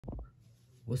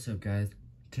What's up, guys?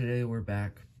 Today we're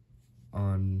back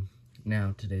on,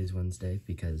 today's Wednesday,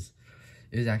 because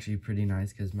it was actually pretty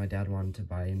nice because my dad wanted to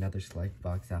buy another select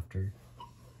box after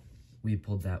we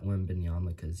pulled that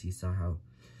Wembanyama because he saw how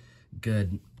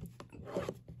good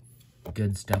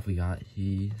stuff we got.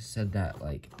 He said that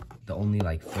the only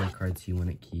 4 cards he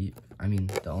wouldn't keep.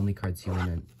 The only cards he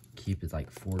wouldn't keep is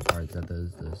 4 cards of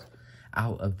those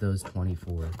out of those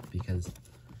 24, because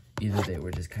either they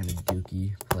were just kind of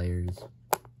dookie players.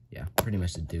 Yeah, pretty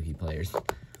much the dookie players.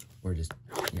 Or just,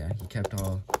 yeah, he kept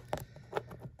all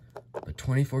but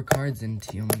 24 cards and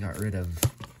he only got rid of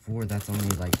 4. That's only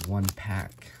 1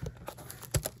 pack.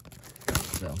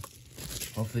 So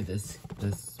hopefully this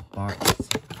box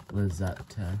lives up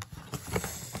to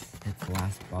its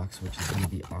last box, which is gonna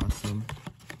be awesome.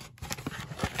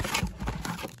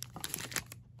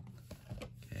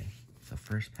 Okay, so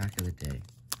first pack of the day.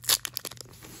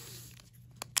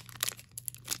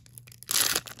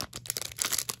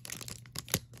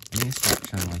 I'm gonna stop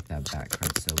showing that back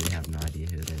card so we have no idea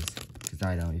who it is, because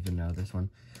I don't even know this one.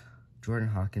 Jordan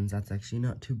Hawkins, that's actually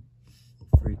not too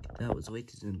that was way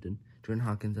too zoomed in. Jordan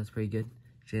Hawkins, that's pretty good.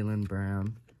 Jaylen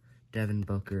Brown, Devin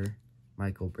Booker,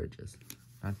 Michael Bridges.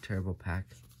 Not a terrible pack.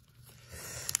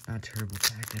 Not a terrible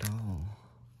pack at all.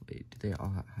 Wait, do they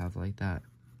all have that?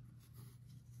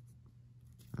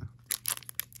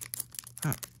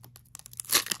 Huh.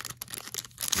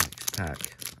 Next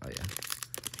pack. Oh yeah.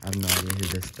 I have no idea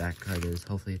who this back card is.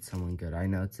 Hopefully it's someone good. I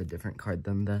know it's a different card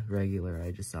than the regular.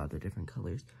 I just saw the different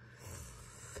colors.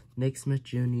 Nick Smith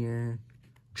Jr.,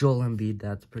 Joel Embiid,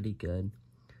 that's pretty good.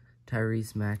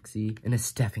 Tyrese Maxey, and a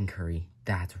Stephen Curry.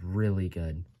 That's really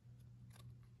good.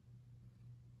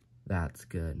 That's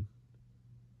good.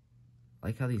 I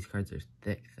like how these cards are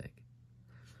thick.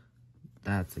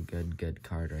 That's a good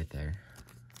card right there.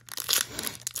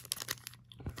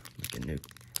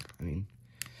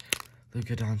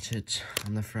 Luka Doncic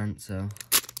on the front, so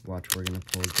watch, we're gonna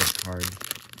pull a good card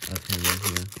of him in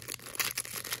here.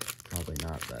 Probably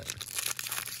not, but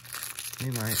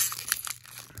we might.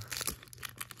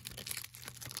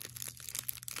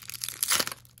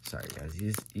 Sorry guys,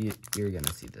 you're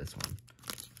gonna see this one.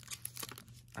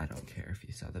 I don't care if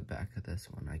you saw the back of this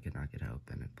one. I could not get it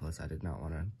open, and plus I did not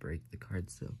want to break the card,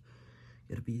 so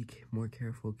gotta be more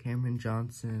careful. Cameron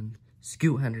Johnson,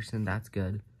 Scoot Henderson, that's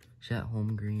good. Chet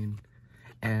Holmgren,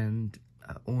 and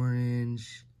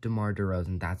orange DeMar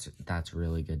DeRozan, that's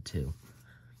really good too.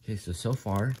 Okay, so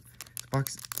far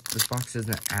this box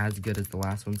isn't as good as the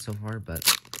last one so far, but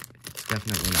it's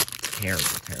definitely not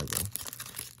terrible.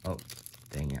 Oh,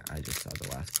 dang it, I just saw the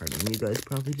last card, and you guys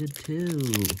probably did too.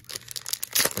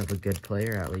 Of a good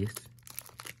player at least.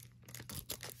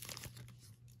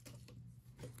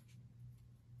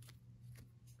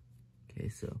 Okay,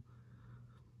 so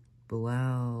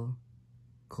Bilal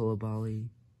Coulibaly,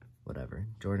 whatever,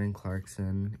 Jordan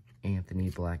Clarkson, Anthony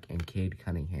Black, and Cade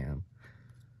Cunningham.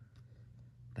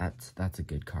 That's a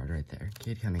good card right there.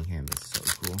 Cade Cunningham is so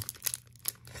cool.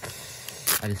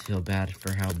 I just feel bad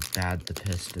for how bad the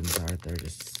Pistons are. They're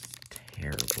just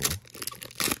terrible.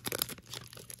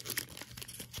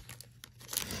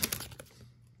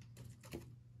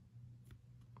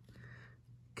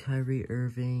 Kyrie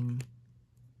Irving,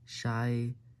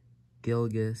 Shai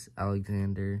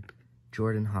Gilgeous-Alexander,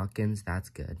 Jordan Hawkins, that's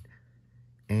good.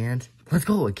 And let's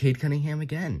go with Cade Cunningham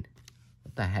again.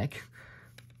 What the heck?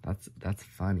 That's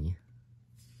funny.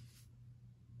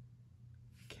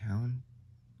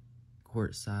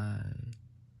 Courtside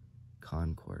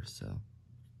Concourse, so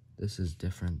this is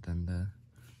different than the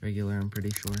regular, I'm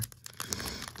pretty sure.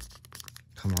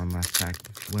 Come on, last pack.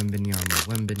 Wembanyama.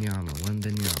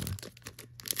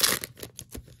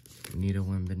 We need a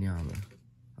Wembanyama.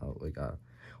 Oh, we got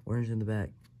orange in the back.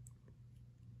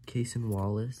 Cason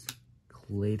Wallace,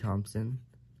 Klay Thompson,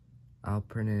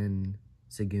 Alperen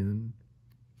Sengun,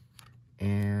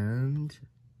 and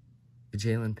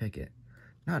Jalen Pickett.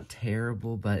 Not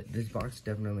terrible, but this box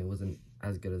definitely wasn't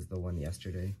as good as the one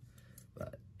yesterday.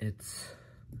 But it's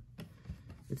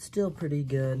still pretty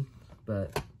good.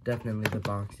 But definitely the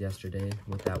box yesterday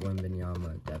with that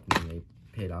Wembanyama definitely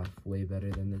paid off way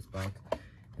better than this box.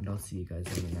 And I'll see you guys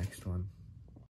in the next one.